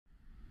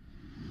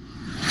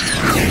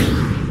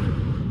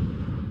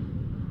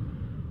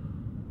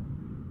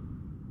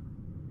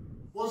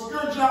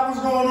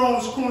going on?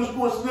 It's Corner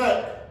Sports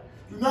Net.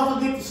 Do not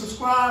forget to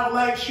subscribe,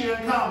 like, share,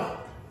 and comment.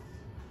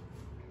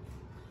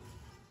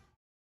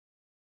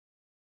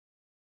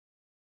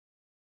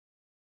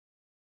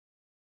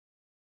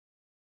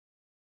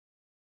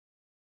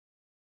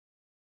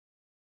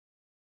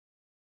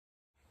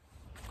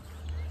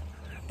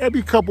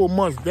 Every couple of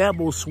months,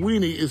 Dabo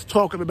Swinney is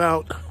talking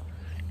about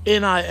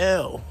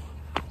NIL.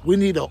 We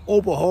need an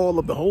overhaul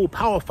of the whole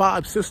Power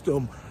 5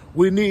 system.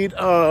 We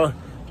got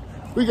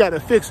to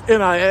fix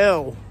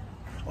NIL.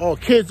 All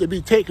kids to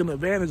be taken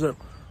advantage of.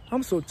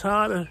 I'm so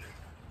tired of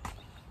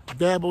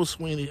Dabo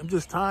Swinney. I'm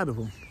just tired of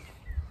him.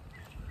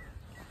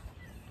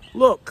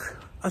 Look,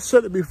 I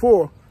said it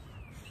before.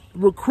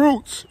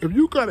 Recruits, if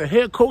you got a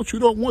head coach who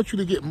don't want you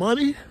to get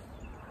money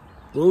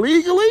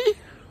legally,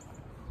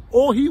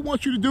 all he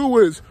wants you to do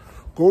is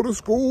go to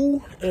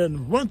school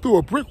and run through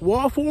a brick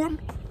wall for him,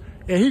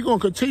 and he's going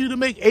to continue to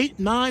make $8,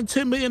 $9,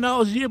 $10 million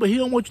a year, but he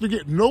don't want you to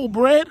get no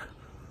bread.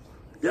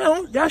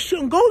 Y'all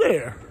shouldn't go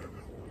there.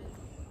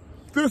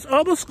 There's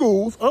other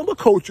schools, other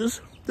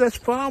coaches that's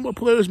fine with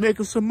players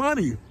making some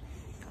money,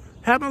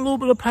 having a little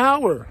bit of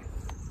power.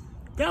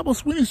 Dabo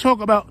Swinney's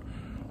talking about,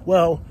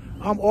 well,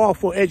 I'm all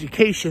for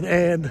education,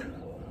 and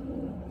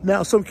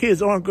now some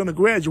kids aren't going to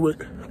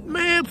graduate.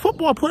 Man,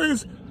 football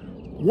players,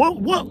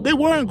 they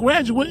weren't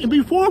graduating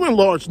before in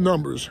large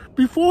numbers,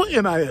 before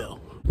NIL.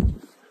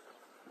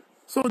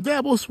 So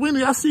Dabo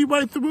Swinney, I see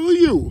right through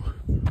you.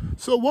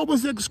 So what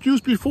was the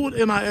excuse before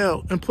the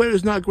NIL and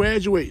players not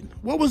graduating?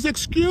 What was the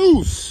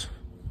excuse?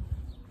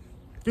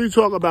 You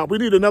talk about we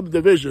need another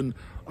division.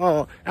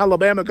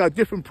 Alabama got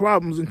different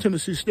problems than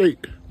Tennessee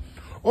State.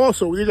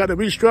 Also, you got to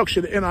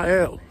restructure the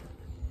NIL.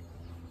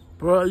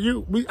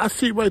 Bro, I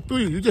see right through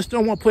you. You just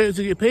don't want players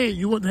to get paid.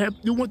 You want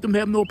them to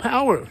have no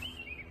power.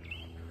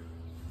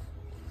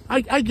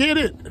 I get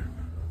it.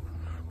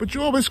 But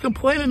you're always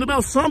complaining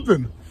about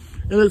something.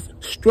 And it's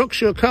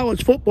structure of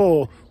college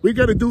football. We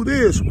got to do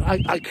this.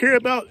 I care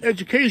about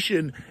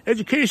education.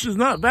 Education is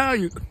not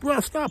valued. Bro,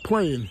 stop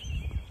playing.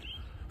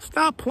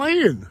 Stop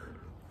playing.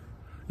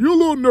 You're a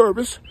little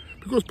nervous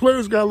because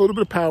players got a little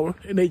bit of power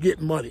and they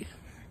get money.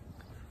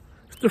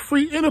 It's the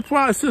free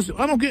enterprise system.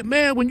 I don't get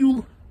mad when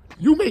you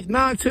make $9,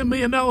 $10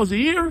 million a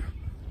year.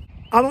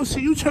 I don't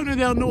see you turning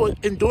down no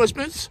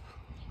endorsements.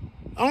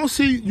 I don't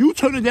see you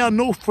turning down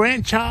no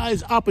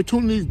franchise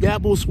opportunities,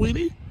 Dabo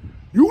Swinney.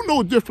 You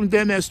no different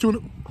than that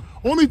student.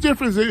 Only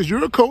difference is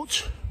you're a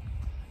coach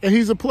and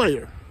he's a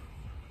player.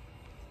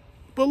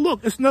 But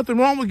look, there's nothing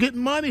wrong with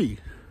getting money.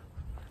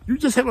 You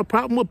just have a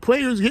problem with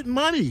players getting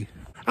money.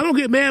 I don't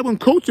get mad when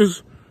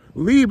coaches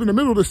leave in the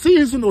middle of the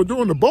season or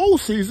during the bowl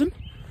season.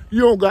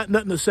 You don't got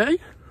nothing to say.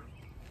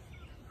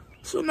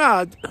 So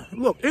nah,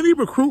 look, any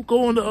recruit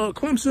going to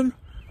Clemson,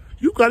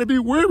 you got to be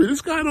wary.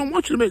 This guy don't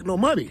want you to make no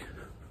money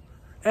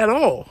at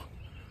all.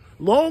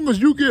 Long as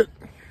you get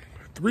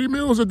 3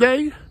 meals a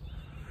day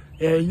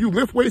and you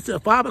lift weights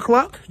at 5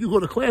 o'clock, you go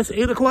to class at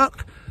 8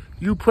 o'clock,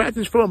 you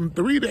practice from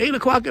 3 to 8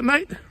 o'clock at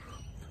night,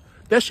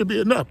 that should be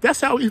enough.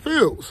 That's how he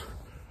feels.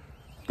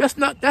 That's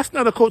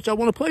not a coach I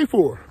want to play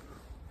for.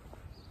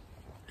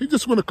 He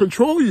just want to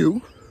control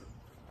you.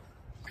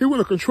 He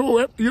want to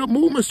control your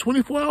movements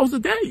 24 hours a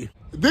day.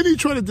 Then he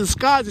try to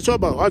disguise it, talk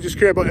about, I just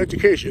care about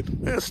education.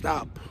 Man,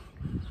 stop.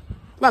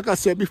 Like I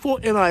said, before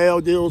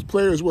NIL deals,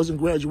 players wasn't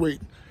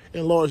graduating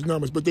in large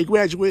numbers, but they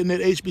graduating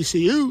at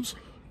HBCUs.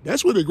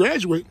 That's where they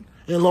graduate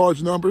in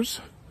large numbers.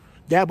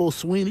 Dabo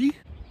Swinney.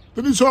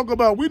 Then he talk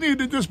about, we need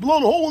to just blow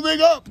the whole thing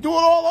up, do it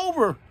all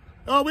over.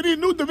 We need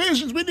new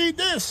divisions, we need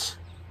this.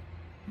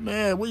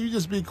 Man, will you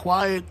just be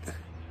quiet?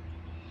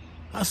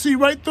 I see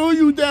right through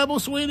you, Dabo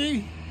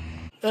Swinney.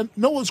 And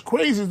know what's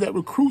crazy is that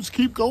recruits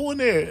keep going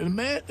there, and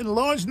man, in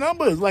large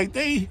numbers. Like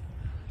they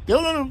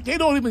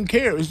don't even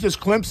care. It's just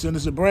Clemson.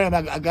 It's a brand.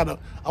 I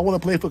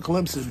want to play for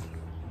Clemson.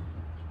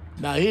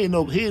 Nah, he ain't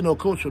no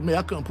coach for me.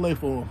 I couldn't play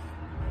for him.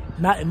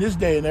 Not in this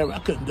day and era. I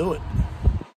couldn't do it.